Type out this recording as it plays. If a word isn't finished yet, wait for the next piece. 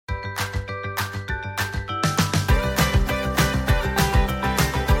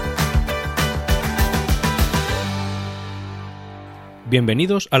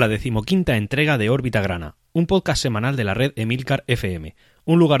Bienvenidos a la 15ª entrega de Órbita Grana, un podcast semanal de la red Emilcar FM,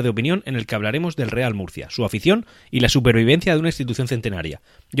 un lugar de opinión en el que hablaremos del Real Murcia, su afición y la supervivencia de una institución centenaria.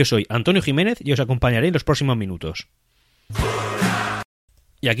 Yo soy Antonio Jiménez y os acompañaré en los próximos minutos.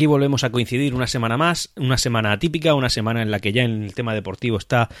 Y aquí volvemos a coincidir una semana más, una semana atípica, una semana en la que ya en el tema deportivo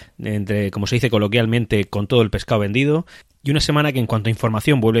está, como se dice coloquialmente, con todo el pescado vendido, y una semana que en cuanto a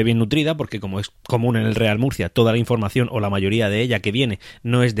información vuelve bien nutrida, porque como es común en el Real Murcia, toda la información o la mayoría de ella que viene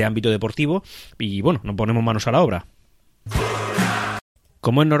no es de ámbito deportivo, y bueno, nos ponemos manos a la obra.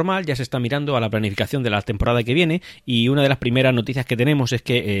 Como es normal, ya se está mirando a la planificación de la temporada que viene y una de las primeras noticias que tenemos es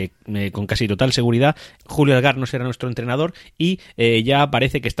que, con casi total seguridad, Julio Algar no será nuestro entrenador y ya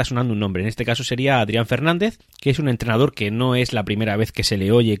parece que está sonando un nombre. En este caso sería Adrián Fernández, que es un entrenador que no es la primera vez que se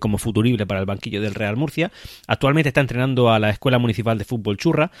le oye como futurible para el banquillo del Real Murcia. Actualmente está entrenando a la Escuela Municipal de Fútbol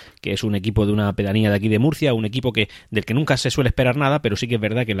Churra, que es un equipo de una pedanía de aquí de Murcia, un equipo del que nunca se suele esperar nada, pero sí que es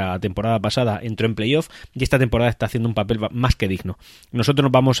verdad que la temporada pasada entró en playoff y esta temporada está haciendo un papel más que digno. Nosotros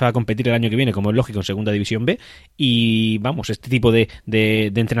nos vamos a competir el año que viene, como es lógico, en Segunda División B y vamos, este tipo de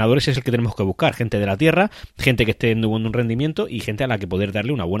entrenadores es el que tenemos que buscar, gente de la tierra, gente que esté en un rendimiento y gente a la que poder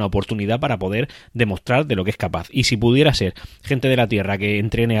darle una buena oportunidad para poder demostrar de lo que es capaz. Y si pudiera ser gente de la tierra que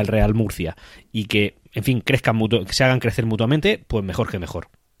entrene al Real Murcia y que, en fin, que se hagan crecer mutuamente, pues mejor que mejor.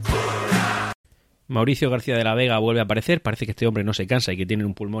 Mauricio García de la Vega vuelve a aparecer, parece que este hombre no se cansa y que tiene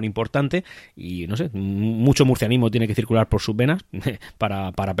un pulmón importante y no sé, mucho murcianismo tiene que circular por sus venas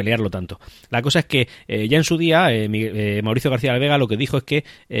para pelearlo tanto. La cosa es que ya en su día Mauricio García de la Vega lo que dijo es que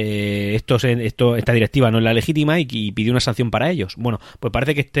esta directiva no es la legítima y pidió una sanción para ellos. Bueno, pues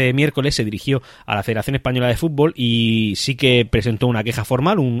parece que este miércoles se dirigió a la Federación Española de Fútbol y sí que presentó una queja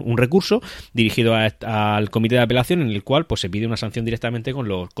formal, un recurso dirigido al Comité de Apelación en el cual pues se pide una sanción directamente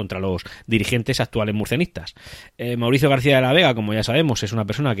contra los dirigentes actuales murcianistas. Mauricio García de la Vega, como ya sabemos, es una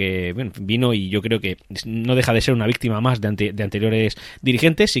persona que vino y yo creo que no deja de ser una víctima más de anteriores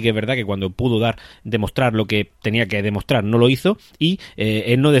dirigentes. Sí que es verdad que cuando pudo demostrar lo que tenía que demostrar no lo hizo y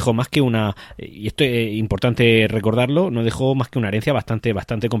él no dejó más que y esto es importante recordarlo, no dejó más que una herencia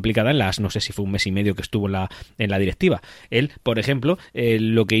bastante complicada no sé si fue un mes y medio que estuvo en la directiva. Él, por ejemplo,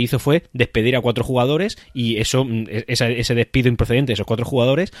 lo que hizo fue despedir a 4 jugadores y ese despido improcedente de esos 4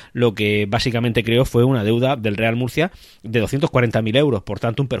 jugadores lo que básicamente creó fue una deuda del Real Murcia de 240.000 euros, por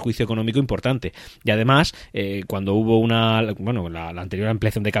tanto un perjuicio económico importante. Y además, cuando hubo la anterior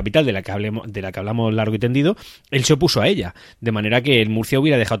ampliación de capital de la que hablamos largo y tendido, él se opuso a ella, de manera que el Murcia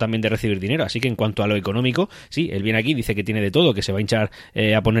hubiera dejado también de recibir dinero. Así que en cuanto a lo económico, sí, él viene aquí, dice que tiene de todo, que se va a hinchar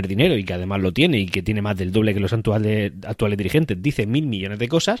a poner dinero y que además lo tiene y que tiene más del doble que los actuales dirigentes, dice 1.000 millones de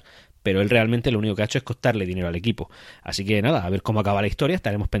cosas, pero él realmente lo único que ha hecho es costarle dinero al equipo. Así que nada, a ver cómo acaba la historia,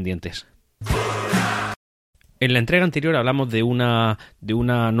 estaremos pendientes. En la entrega anterior hablamos de una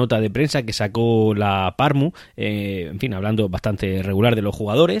nota de prensa que sacó la Parmu, en fin, hablando bastante regular de los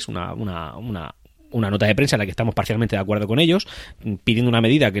jugadores, una nota de prensa en la que estamos parcialmente de acuerdo con ellos, pidiendo una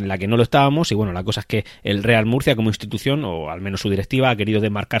medida en la que no lo estábamos y bueno, la cosa es que el Real Murcia como institución, o al menos su directiva, ha querido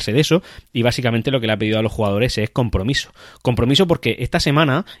desmarcarse de eso y básicamente lo que le ha pedido a los jugadores es compromiso porque esta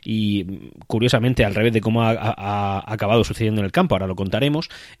semana, y curiosamente al revés de cómo ha acabado sucediendo en el campo, ahora lo contaremos,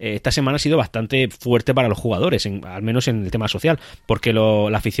 esta semana ha sido bastante fuerte para los jugadores, al menos en el tema social, porque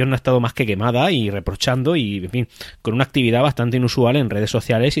la afición no ha estado más que quemada y reprochando y en fin, con una actividad bastante inusual en redes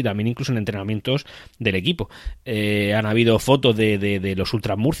sociales y también incluso en entrenamientos del equipo. Han habido fotos de los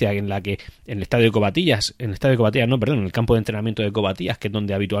Ultras Murcia en el estadio de Covatillas, en el campo de entrenamiento de Covatillas, que es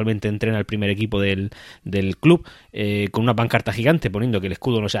donde habitualmente entrena el primer equipo del club, con una pancarta gigante poniendo que el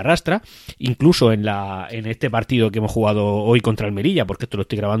escudo no se arrastra. Incluso en este partido que hemos jugado hoy contra el Melilla, porque esto lo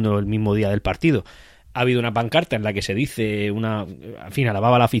estoy grabando el mismo día del partido, ha habido una pancarta en la que se dice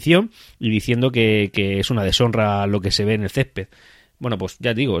alababa a la afición y diciendo que es una deshonra lo que se ve en el césped. Bueno, pues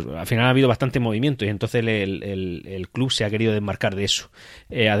ya digo, al final ha habido bastante movimiento y entonces el club se ha querido desmarcar de eso.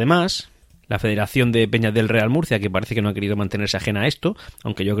 Además, la Federación de Peñas del Real Murcia, que parece que no ha querido mantenerse ajena a esto,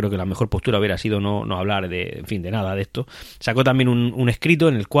 aunque yo creo que la mejor postura hubiera sido no hablar de nada de esto, sacó también un escrito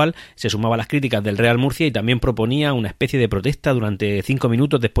en el cual se sumaba a las críticas del Real Murcia y también proponía una especie de protesta durante 5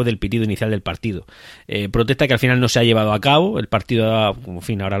 minutos después del pitido inicial del partido. Protesta que al final no se ha llevado a cabo, el partido, en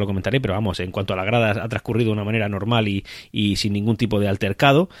fin, ahora lo comentaré, pero vamos, en cuanto a la grada ha transcurrido de una manera normal y sin ningún tipo de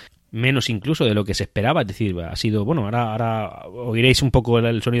altercado. menos incluso de lo que se esperaba, es decir, ha sido, bueno, ahora oiréis un poco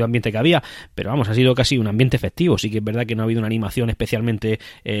el sonido ambiente que había, pero vamos, ha sido casi un ambiente festivo. Sí que es verdad que no ha habido una animación especialmente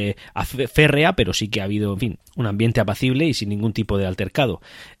férrea, pero sí que ha habido, en fin, un ambiente apacible y sin ningún tipo de altercado.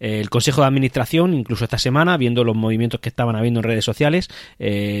 El Consejo de Administración, incluso esta semana, viendo los movimientos que estaban habiendo en redes sociales,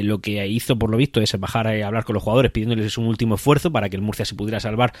 lo que hizo por lo visto es bajar a hablar con los jugadores pidiéndoles un último esfuerzo para que el Murcia se pudiera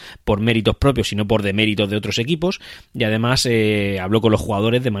salvar por méritos propios y no por deméritos de otros equipos, y además habló con los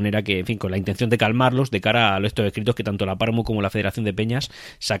jugadores de manera que, en fin, con la intención de calmarlos de cara a estos escritos que tanto la Parmo como la Federación de Peñas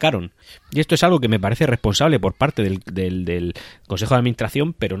sacaron. Y esto es algo que me parece responsable por parte del Consejo de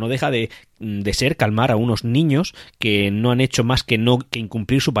Administración, pero no deja de ser calmar a unos niños que no han hecho más que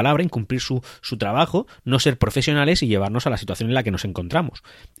incumplir su palabra, incumplir su trabajo, no ser profesionales y llevarnos a la situación en la que nos encontramos.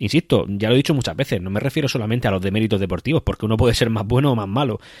 Insisto, ya lo he dicho muchas veces, no me refiero solamente a los deméritos deportivos, porque uno puede ser más bueno o más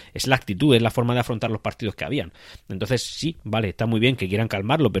malo, es la actitud, es la forma de afrontar los partidos que habían. Entonces sí, vale, está muy bien que quieran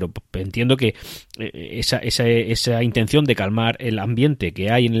calmarlo, pero entiendo que esa intención de calmar el ambiente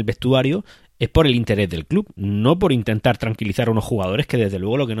que hay en el vestuario es por el interés del club, no por intentar tranquilizar a unos jugadores que desde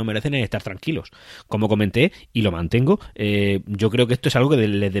luego lo que no merecen es estar tranquilos. Como comenté, y lo mantengo, yo creo que esto es algo que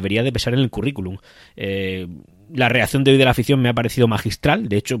les debería de pesar en el currículum. La reacción de hoy de la afición me ha parecido magistral,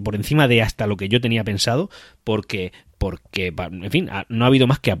 de hecho por encima de hasta lo que yo tenía pensado, porque en fin, no ha habido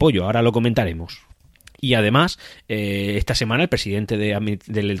más que apoyo, ahora lo comentaremos. Y además, esta semana el presidente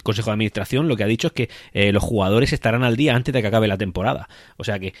del Consejo de Administración lo que ha dicho es que los jugadores estarán al día antes de que acabe la temporada. O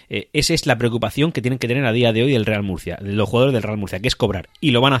sea que esa es la preocupación que tienen que tener a día de hoy el Real Murcia, los jugadores del Real Murcia, que es cobrar. Y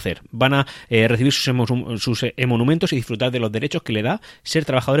lo van a hacer. Van a recibir sus emolumentos y disfrutar de los derechos que le da ser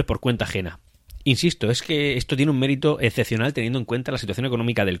trabajadores por cuenta ajena. Insisto, es que esto tiene un mérito excepcional teniendo en cuenta la situación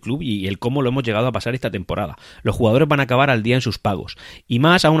económica del club y el cómo lo hemos llegado a pasar esta temporada. Los jugadores van a acabar al día en sus pagos. Y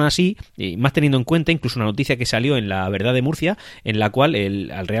más aún así, y más teniendo en cuenta incluso una noticia que salió en La Verdad de Murcia, en la cual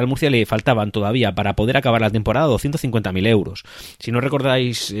al Real Murcia le faltaban todavía para poder acabar la temporada 250.000 euros. Si no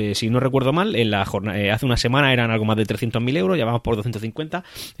recordáis, si no recuerdo mal, en la hace una semana eran algo más de 300.000 euros, ya vamos por 250.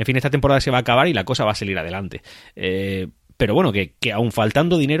 En fin, esta temporada se va a acabar y la cosa va a salir adelante. Pero bueno, que aún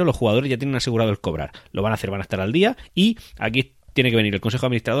faltando dinero, los jugadores ya tienen asegurado el cobrar. Lo van a hacer, van a estar al día y aquí tiene que venir el Consejo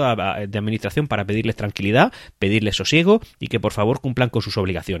de Administración para pedirles tranquilidad, pedirles sosiego y que por favor cumplan con sus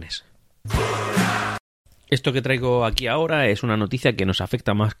obligaciones. Esto que traigo aquí ahora es una noticia que nos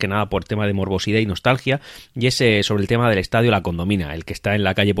afecta más que nada por tema de morbosidad y nostalgia, y es sobre el tema del estadio La Condomina, el que está en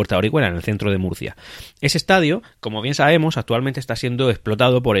la calle Puerta de Orihuela, en el centro de Murcia. Ese estadio, como bien sabemos, actualmente está siendo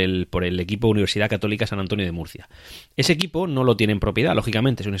explotado por el equipo Universidad Católica San Antonio de Murcia. Ese equipo no lo tiene en propiedad,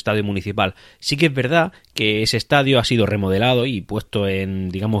 lógicamente, es un estadio municipal. Sí que es verdad que ese estadio ha sido remodelado y puesto en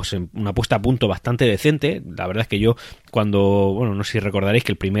una puesta a punto bastante decente. La verdad es que yo no sé si recordaréis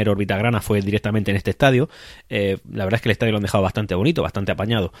que el primer Orbitagrana fue directamente en este estadio. La verdad es que el estadio lo han dejado bastante bonito, bastante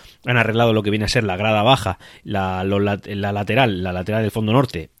apañado. Han arreglado lo que viene a ser la grada baja, la lateral del fondo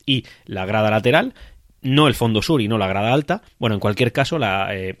norte y la grada lateral, no el fondo sur y no la grada alta. Bueno, en cualquier caso,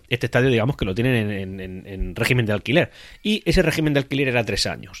 este estadio digamos que lo tienen en régimen de alquiler, y ese régimen de alquiler era 3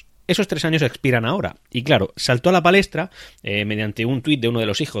 años. Esos 3 años expiran ahora. Y claro, saltó a la palestra mediante un tuit de uno de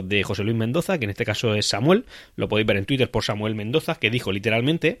los hijos de José Luis Mendoza, que en este caso es Samuel, lo podéis ver en Twitter por Samuel Mendoza, que dijo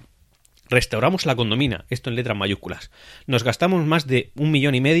literalmente: restauramos la condomina, esto en letras mayúsculas. Nos gastamos más de 1,5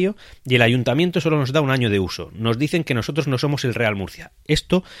 millones y el ayuntamiento solo nos da 1 año de uso. Nos dicen que nosotros no somos el Real Murcia.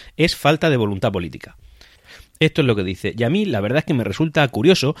 Esto es falta de voluntad política. Esto es lo que dice. Y a mí la verdad es que me resulta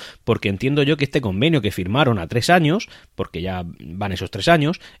curioso, porque entiendo yo que este convenio que firmaron a 3 años, porque ya van esos 3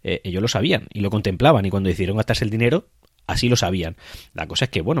 años, ellos lo sabían y lo contemplaban, y cuando decidieron gastarse el dinero, así lo sabían. La cosa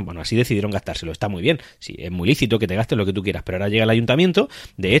es que, bueno, así decidieron gastárselo. Está muy bien. Sí, es muy lícito que te gastes lo que tú quieras, pero ahora llega el ayuntamiento.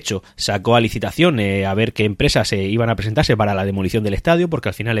 De hecho, sacó a licitación a ver qué empresas se iban a presentarse para la demolición del estadio, porque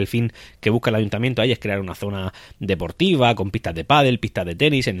al final el fin que busca el ayuntamiento ahí es crear una zona deportiva con pistas de pádel, pistas de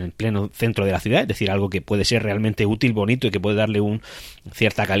tenis en el pleno centro de la ciudad, es decir, algo que puede ser realmente útil, bonito y que puede darle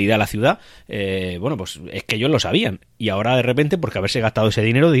cierta calidad a la ciudad. Pues es que ellos lo sabían, y ahora de repente, porque haberse gastado ese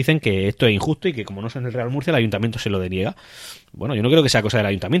dinero, dicen que esto es injusto y que como no son el Real Murcia, el ayuntamiento se lo deniega. Bueno, yo no creo que sea cosa del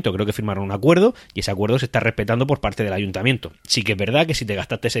ayuntamiento, creo que firmaron un acuerdo y ese acuerdo se está respetando por parte del ayuntamiento. Sí que es verdad que si te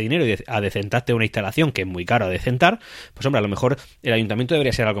gastaste ese dinero y adecentaste una instalación que es muy caro a decentar, pues hombre, a lo mejor el ayuntamiento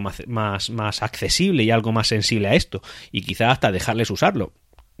debería ser algo más accesible y algo más sensible a esto, y quizás hasta dejarles usarlo.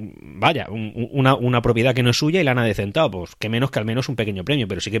 vaya, una propiedad que no es suya y la han adecentado, pues qué menos que al menos un pequeño premio,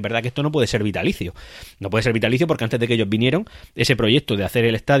 pero sí que es verdad que esto no puede ser vitalicio. No puede ser vitalicio porque antes de que ellos vinieron, ese proyecto de hacer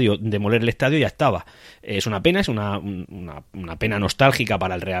el estadio, demoler el estadio ya estaba. Es una pena, es una pena nostálgica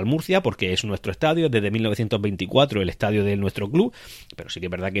para el Real Murcia porque es nuestro estadio, desde 1924 el estadio de nuestro club, pero sí que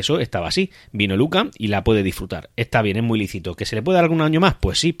es verdad que eso estaba así. Vino Luca y la puede disfrutar. Está bien, es muy lícito. ¿Que se le puede dar algún año más?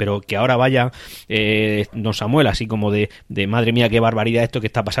 Pues sí, pero que ahora vaya don Samuel así como de madre mía, qué barbaridad esto que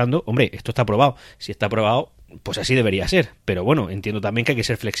está pasando. Hombre, esto está aprobado. Si está aprobado, pues así debería ser. Pero bueno, entiendo también que hay que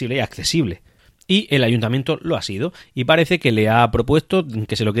ser flexible y accesible. Y el ayuntamiento lo ha sido. Y parece que le ha propuesto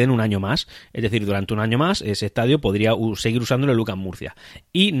que se lo queden un año más. Es decir, durante un año más ese estadio podría seguir usándolo el Lucas Murcia.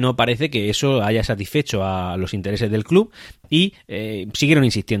 Y no parece que eso haya satisfecho a los intereses del club. Y siguieron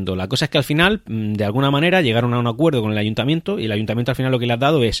insistiendo. La cosa es que al final, de alguna manera, llegaron a un acuerdo con el ayuntamiento. Y el ayuntamiento al final lo que le ha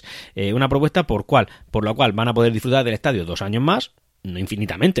dado es una propuesta por la cual van a poder disfrutar del estadio 2 años más. No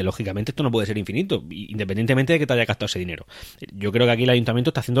infinitamente, lógicamente esto no puede ser infinito, independientemente de que te haya gastado ese dinero. Yo creo que aquí el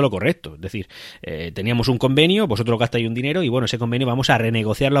ayuntamiento está haciendo lo correcto, es decir, teníamos un convenio, vosotros gastáis un dinero y bueno, ese convenio vamos a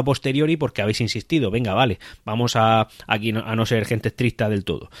renegociarlo a posteriori porque habéis insistido, venga, vale, vamos aquí a no ser gente estricta del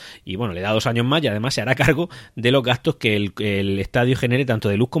todo. Y bueno, le da 2 años más y además se hará cargo de los gastos que el estadio genere tanto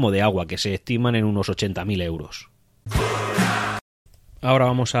de luz como de agua, que se estiman en unos 80.000 euros. Ahora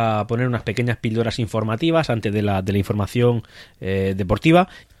vamos a poner unas pequeñas píldoras informativas antes de la información deportiva.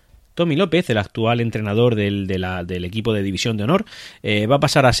 Tommy López, el actual entrenador del equipo de División de Honor, va a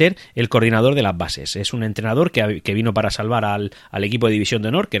pasar a ser el coordinador de las bases. Es un entrenador que vino para salvar al equipo de División de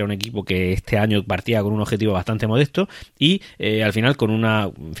Honor, que era un equipo que este año partía con un objetivo bastante modesto y al final con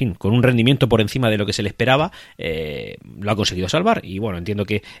un rendimiento por encima de lo que se le esperaba, lo ha conseguido salvar. Y bueno, entiendo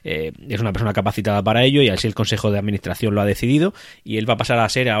que es una persona capacitada para ello y así el Consejo de Administración lo ha decidido y él va a pasar a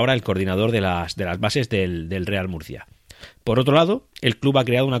ser ahora el coordinador de las bases del Real Murcia. Por otro lado, el club ha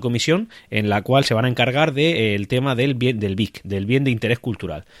creado una comisión en la cual se van a encargar del tema del bien del BIC, del bien de interés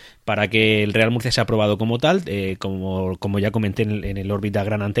cultural. Para que el Real Murcia sea aprobado como tal, como ya comenté en el órbita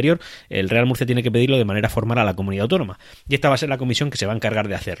grana anterior, el Real Murcia tiene que pedirlo de manera formal a la comunidad autónoma. Y esta va a ser la comisión que se va a encargar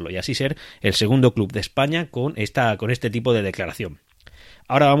de hacerlo y así ser el segundo club de España con este tipo de declaración.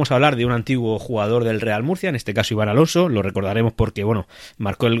 Ahora vamos a hablar de un antiguo jugador del Real Murcia, en este caso Iván Alonso, lo recordaremos porque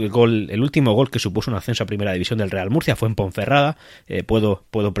marcó el último gol que supuso un ascenso a Primera División del Real Murcia, fue en Ponferrada,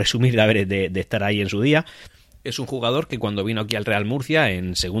 puedo presumir de estar ahí en su día. Es un jugador que cuando vino aquí al Real Murcia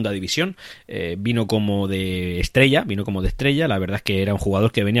en segunda división vino como de estrella, la verdad es que era un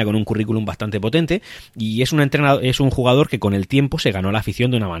jugador que venía con un currículum bastante potente y es un jugador que con el tiempo se ganó la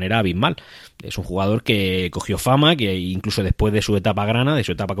afición de una manera abismal. Es un jugador que cogió fama, que incluso después de su etapa grana, de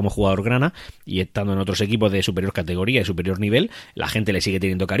su etapa como jugador grana y estando en otros equipos de superior categoría y superior nivel, la gente le sigue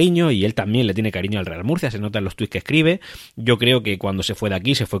teniendo cariño y él también le tiene cariño al Real Murcia, se nota en los tuits que escribe. Yo creo que cuando se fue de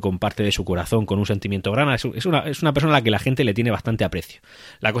aquí se fue con parte de su corazón, con un sentimiento grana. Es una persona a la que la gente le tiene bastante aprecio.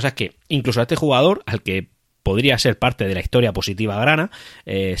 La cosa es que incluso a este jugador, al que podría ser parte de la historia positiva grana,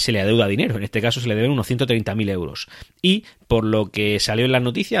 se le adeuda dinero. En este caso se le deben unos 130.000 euros. Y por lo que salió en la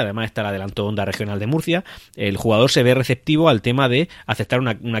noticia, además esta la adelantó Onda Regional de Murcia, el jugador se ve receptivo al tema de aceptar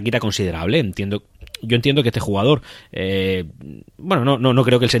una quita considerable. Yo entiendo que este jugador, no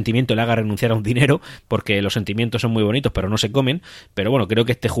creo que el sentimiento le haga renunciar a un dinero, porque los sentimientos son muy bonitos, pero no se comen. Pero bueno, creo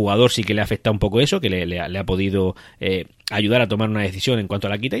que este jugador sí que le afecta un poco eso, que le ha podido ayudar a tomar una decisión en cuanto a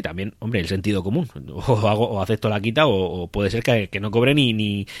la quita y también, hombre, el sentido común. O acepto la quita o puede ser que no cobre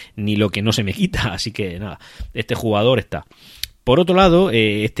ni lo que no se me quita. Así que nada, este jugador está. Por otro lado,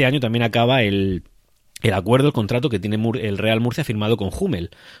 este año también acaba el acuerdo, el contrato que tiene el Real Murcia firmado con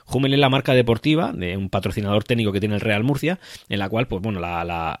Hummel. Hummel es la marca deportiva de un patrocinador técnico que tiene el Real Murcia, en la cual, pues bueno,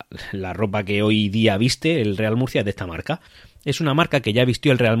 la ropa que hoy día viste el Real Murcia es de esta marca. Es una marca que ya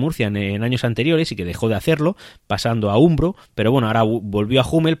vistió el Real Murcia en años anteriores y que dejó de hacerlo, pasando a Umbro, pero bueno, ahora volvió a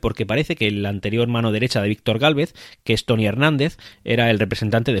Hummel porque parece que la anterior mano derecha de Víctor Gálvez, que es Tony Hernández, era el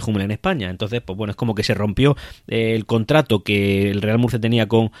representante de Hummel en España. Entonces, pues bueno, es como que se rompió el contrato que el Real Murcia tenía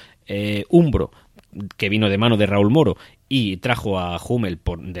con Umbro, que vino de mano de Raúl Moro y trajo a Hummel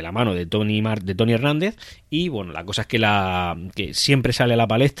de la mano de Tony Hernández. Y bueno, la cosa es que siempre sale a la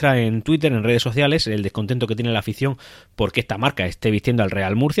palestra en Twitter, en redes sociales, el descontento que tiene la afición porque esta marca esté vistiendo al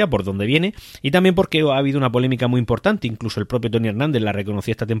Real Murcia, por donde viene, y también porque ha habido una polémica muy importante, incluso el propio Tony Hernández la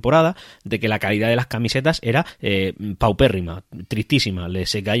reconoció esta temporada, de que la calidad de las camisetas era paupérrima, tristísima.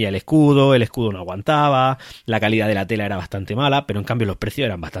 Se caía el escudo no aguantaba, la calidad de la tela era bastante mala, pero en cambio los precios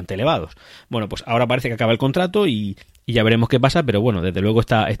eran bastante elevados. Bueno, pues ahora parece que acaba el contrato y ya veremos qué pasa, pero bueno, desde luego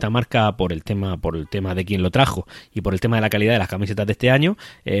esta marca, por el tema de quién lo trajo y por el tema de la calidad de las camisetas de este año,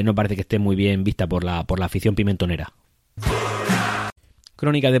 no parece que esté muy bien vista por la afición pimentonera.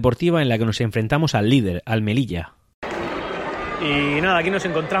 crónica deportiva en la que nos enfrentamos al líder, al Melilla. Y nada, aquí nos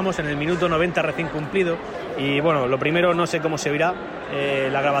encontramos en el minuto 90 recién cumplido y bueno, lo primero no sé cómo se oirá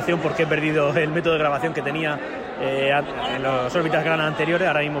la grabación porque he perdido el método de grabación que tenía en las órbitas granas anteriores.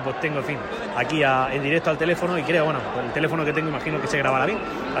 Ahora mismo pues tengo, en fin, aquí en directo al teléfono y creo, bueno, pues el teléfono que tengo imagino que se grabará bien,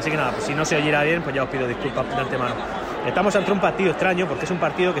 así que nada, pues si no se oyera bien pues ya os pido disculpas de antemano. Estamos ante un partido extraño porque es un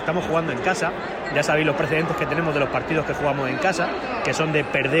partido que estamos jugando en casa. Ya sabéis los precedentes que tenemos de los partidos que jugamos en casa, que son de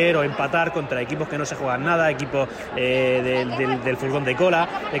perder o empatar contra equipos que no se juegan nada, equipos del furgón de cola,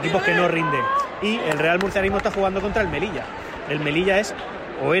 equipos que no rinden. Y el Real Murcia ahora mismo está jugando contra el Melilla. El Melilla es,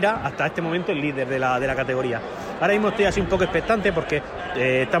 o era hasta este momento, el líder de la categoría. Ahora mismo estoy así un poco expectante porque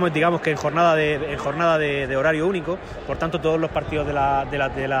estamos, digamos que en jornada de horario único, por tanto todos los partidos de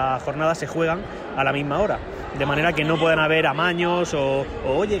la jornada se juegan a la misma hora, de manera que no puedan haber amaños o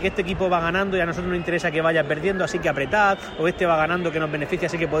oye, que este equipo va ganando y a nosotros nos interesa que vaya perdiendo, así que apretad, o este va ganando que nos beneficia,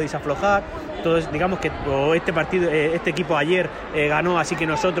 así que podéis aflojar. Entonces, digamos que o este equipo ayer ganó, así que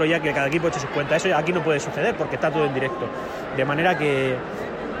nosotros ya que cada equipo eche sus cuentas. Eso aquí no puede suceder porque está todo en directo, de manera que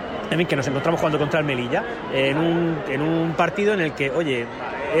nos encontramos jugando contra el Melilla en un partido en el que, oye,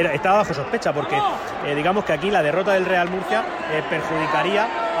 estaba bajo sospecha porque digamos que aquí la derrota del Real Murcia perjudicaría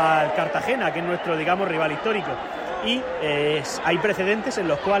al Cartagena, que es nuestro, digamos, rival histórico. Y hay precedentes en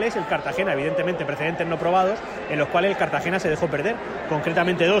los cuales el Cartagena, evidentemente precedentes no probados, en los cuales el Cartagena se dejó perder,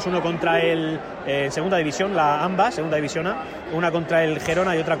 concretamente dos, uno contra el segunda división, segunda división A, una contra el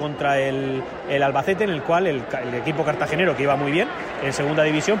Gerona y otra contra el Albacete, en el cual el equipo cartagenero, que iba muy bien en segunda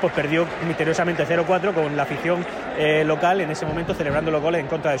división, pues perdió misteriosamente 0-4 con la afición local en ese momento celebrando los goles en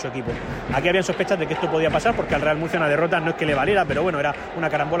contra de su equipo. Aquí habían sospechas de que esto podía pasar porque al Real Murcia una derrota no es que le valiera, pero bueno, era una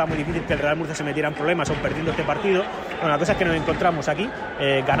carambola muy difícil que el Real Murcia se metiera en problemas o perdiendo este partido. Bueno, la cosa es que nos encontramos aquí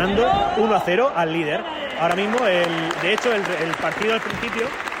ganando 1-0 al líder. Ahora mismo, de hecho, el partido al principio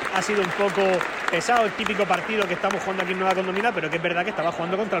ha sido un poco pesado, el típico partido que estamos jugando aquí en Nueva Condomina, pero que es verdad que estaba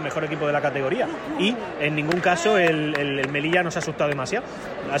jugando contra el mejor equipo de la categoría y en ningún caso el Melilla nos ha asustado demasiado.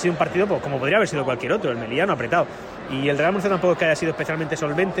 Ha sido un partido pues, como podría haber sido cualquier otro. El Melilla no ha apretado y el Real Murcia tampoco es que haya sido especialmente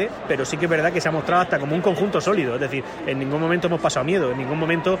solvente, pero sí que es verdad que se ha mostrado hasta como un conjunto sólido. Es decir, en ningún momento hemos pasado miedo, en ningún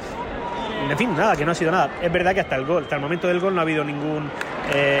momento, en fin, nada, que no ha sido nada. Es verdad que hasta el momento del gol no ha habido ningún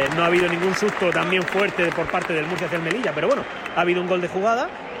susto también fuerte por parte del Murcia hacia el Melilla, pero bueno, ha habido un gol de jugada,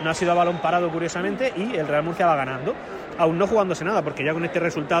 no ha sido a balón parado curiosamente y el Real Murcia va ganando, aún no jugándose nada, porque ya con este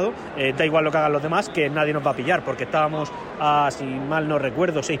resultado da igual lo que hagan los demás, que nadie nos va a pillar, porque estábamos a, si mal no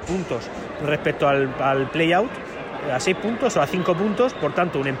recuerdo, 6 puntos respecto al play-out, a 6 puntos o a 5 puntos, por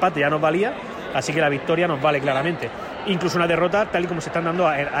tanto un empate ya nos valía, así que la victoria nos vale claramente. Incluso una derrota, tal y como se están dando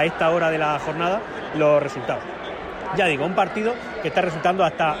a esta hora de la jornada los resultados. Ya digo, un partido que está resultando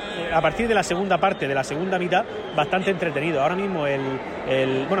hasta a partir de la segunda parte, de la segunda mitad, bastante entretenido. Ahora mismo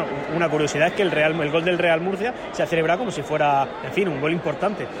bueno, una curiosidad es que el gol del Real Murcia se ha celebrado como si fuera, en fin, un gol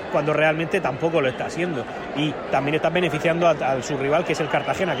importante, cuando realmente tampoco lo está haciendo. Y también está beneficiando a su rival, que es el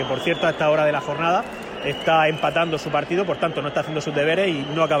Cartagena, que por cierto a esta hora de la jornada está empatando su partido, por tanto no está haciendo sus deberes y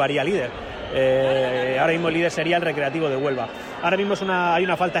no acabaría líder. Ahora mismo el líder sería el Recreativo de Huelva. Ahora mismo hay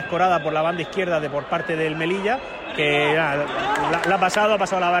una falta escorada por la banda izquierda por parte del Melilla, que la ha pasado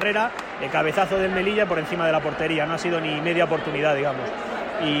la barrera, cabezazo del Melilla por encima de la portería, no ha sido ni media oportunidad, digamos.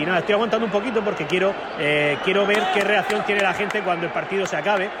 Y nada, estoy aguantando un poquito porque quiero ver qué reacción tiene la gente cuando el partido se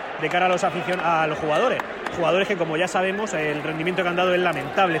acabe de cara a los jugadores que, como ya sabemos, el rendimiento que han dado es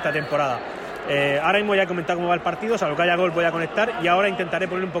lamentable esta temporada. Ahora mismo ya he comentado cómo va el partido, salvo que haya gol voy a conectar y ahora intentaré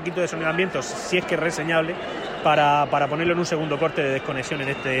poner un poquito de sonido de ambiente, si es que es reseñable, para ponerlo en un segundo corte de desconexión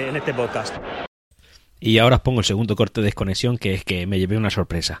en este podcast. Y ahora os pongo el segundo corte de desconexión, que es que me llevé una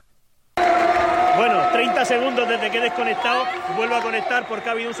sorpresa. Bueno, 30 segundos desde que he desconectado, vuelvo a conectar porque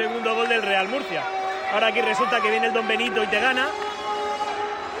ha habido un segundo gol del Real Murcia. Ahora aquí resulta que viene el Don Benito y te gana.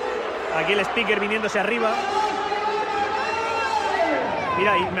 Aquí el speaker viniéndose arriba.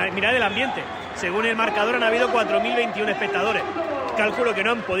 Mirad el ambiente. Según el marcador han habido 4.021 espectadores. Cálculo que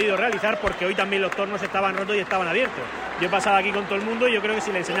no han podido realizar porque hoy también los tornos estaban rotos y estaban abiertos. Yo he pasado aquí con todo el mundo y yo creo que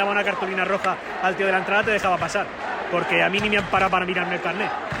si le enseñaba una cartulina roja al tío de la entrada te dejaba pasar, porque a mí ni me han parado para mirarme el carnet.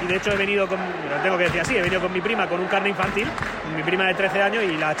 Y de hecho he venido con mi prima con un carnet infantil, mi prima de 13 años,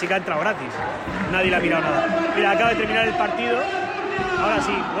 y la chica ha entrado gratis. Nadie le ha mirado nada. Mira, acaba de terminar el partido. Ahora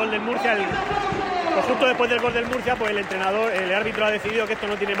sí, gol del Murcia, Pues justo después del gol del Murcia, pues el árbitro ha decidido que esto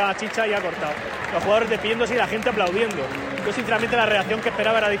no tiene más chicha y ha cortado. Los jugadores despidiéndose y la gente aplaudiendo. Yo sinceramente la reacción que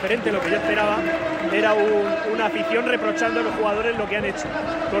esperaba era diferente. Lo que yo esperaba era una afición reprochando a los jugadores lo que han hecho.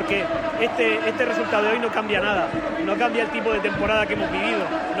 Porque este resultado de hoy no cambia nada. No cambia el tipo de temporada que hemos vivido.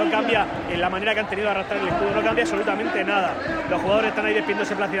 No cambia la manera que han tenido de arrastrar el escudo. No cambia absolutamente nada. Los jugadores están ahí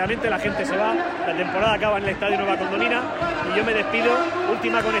despidiéndose plácidamente, la gente se va, la temporada acaba en el Estadio Nueva Condomina y yo me despido.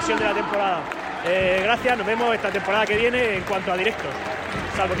 Última conexión de la temporada. Gracias, nos vemos esta temporada que viene en cuanto a directos.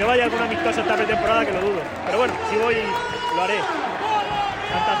 Salvo que vaya alguna amistosa esta pretemporada, que lo dudo. Pero bueno, si voy, lo haré.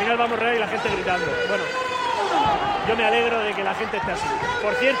 Hasta el final vamos a reír y la gente gritando. Bueno, yo me alegro de que la gente esté así.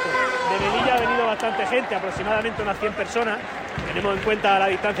 Por cierto, de Melilla ha venido bastante gente, aproximadamente unas 100 personas. Tenemos en cuenta la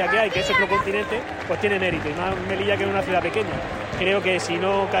distancia que hay, que es otro continente, pues tiene mérito. Y más Melilla, que es una ciudad pequeña. Creo que, si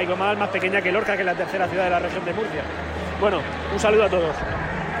no caigo mal, más pequeña que Lorca, que es la tercera ciudad de la región de Murcia. Bueno, un saludo a todos.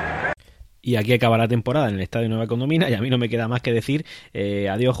 Y aquí acaba la temporada en el Estadio Nueva Condomina y a mí no me queda más que decir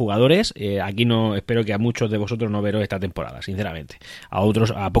adiós, jugadores. Aquí no, espero que a muchos de vosotros no veros esta temporada, sinceramente. A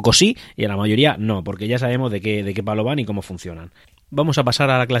otros, a pocos sí, y a la mayoría no, porque ya sabemos de qué palo van y cómo funcionan. Vamos a pasar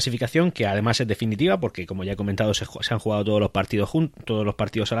a la clasificación, que además es definitiva, porque como ya he comentado se han jugado todos los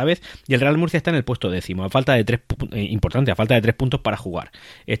partidos a la vez, y el Real Murcia está en el puesto 10º, a falta de 3 puntos para jugar.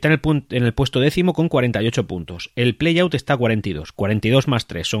 Está en el puesto 10º con 48 puntos. El play-out está a 42 más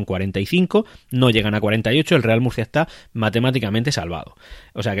 3 son 45, no llegan a 48, el Real Murcia está matemáticamente salvado.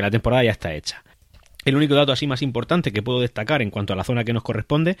 O sea que la temporada ya está hecha. El único dato así más importante que puedo destacar en cuanto a la zona que nos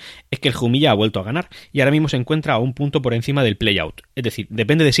corresponde es que el Jumilla ha vuelto a ganar y ahora mismo se encuentra a un punto por encima del play-out. Es decir,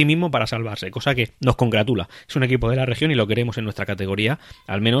 depende de sí mismo para salvarse, cosa que nos congratula. Es un equipo de la región y lo queremos en nuestra categoría,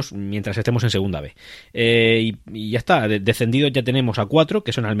 al menos mientras estemos en segunda B. Y ya está, descendidos ya tenemos a 4,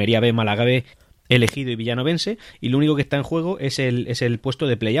 que son Almería B, Málaga B, Elegido y Villanovense, y lo único que está en juego es el puesto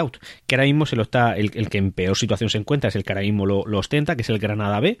de play-out, que ahora mismo el que en peor situación se encuentra es el que ahora mismo lo ostenta, que es el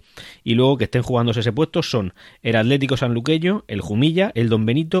Granada B, y luego que estén jugándose ese puesto son el Atlético Sanluqueño, el Jumilla, el Don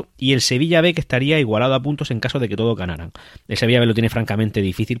Benito y el Sevilla B, que estaría igualado a puntos en caso de que todo ganaran. El Sevilla B lo tiene francamente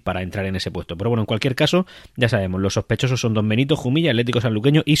difícil para entrar en ese puesto, pero bueno, en cualquier caso, ya sabemos, los sospechosos son Don Benito, Jumilla, Atlético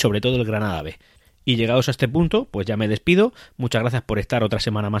Sanluqueño y sobre todo el Granada B. Y llegados a este punto, pues ya me despido. Muchas gracias por estar otra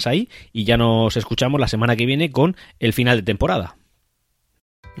semana más ahí y ya nos escuchamos la semana que viene con el final de temporada.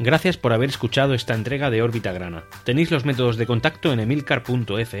 Gracias por haber escuchado esta entrega de Órbita Grana. Tenéis los métodos de contacto en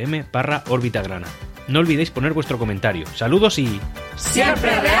emilcar.fm/Órbita Grana. No olvidéis poner vuestro comentario. Saludos y...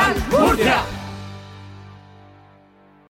 ¡Siempre Real Murcia!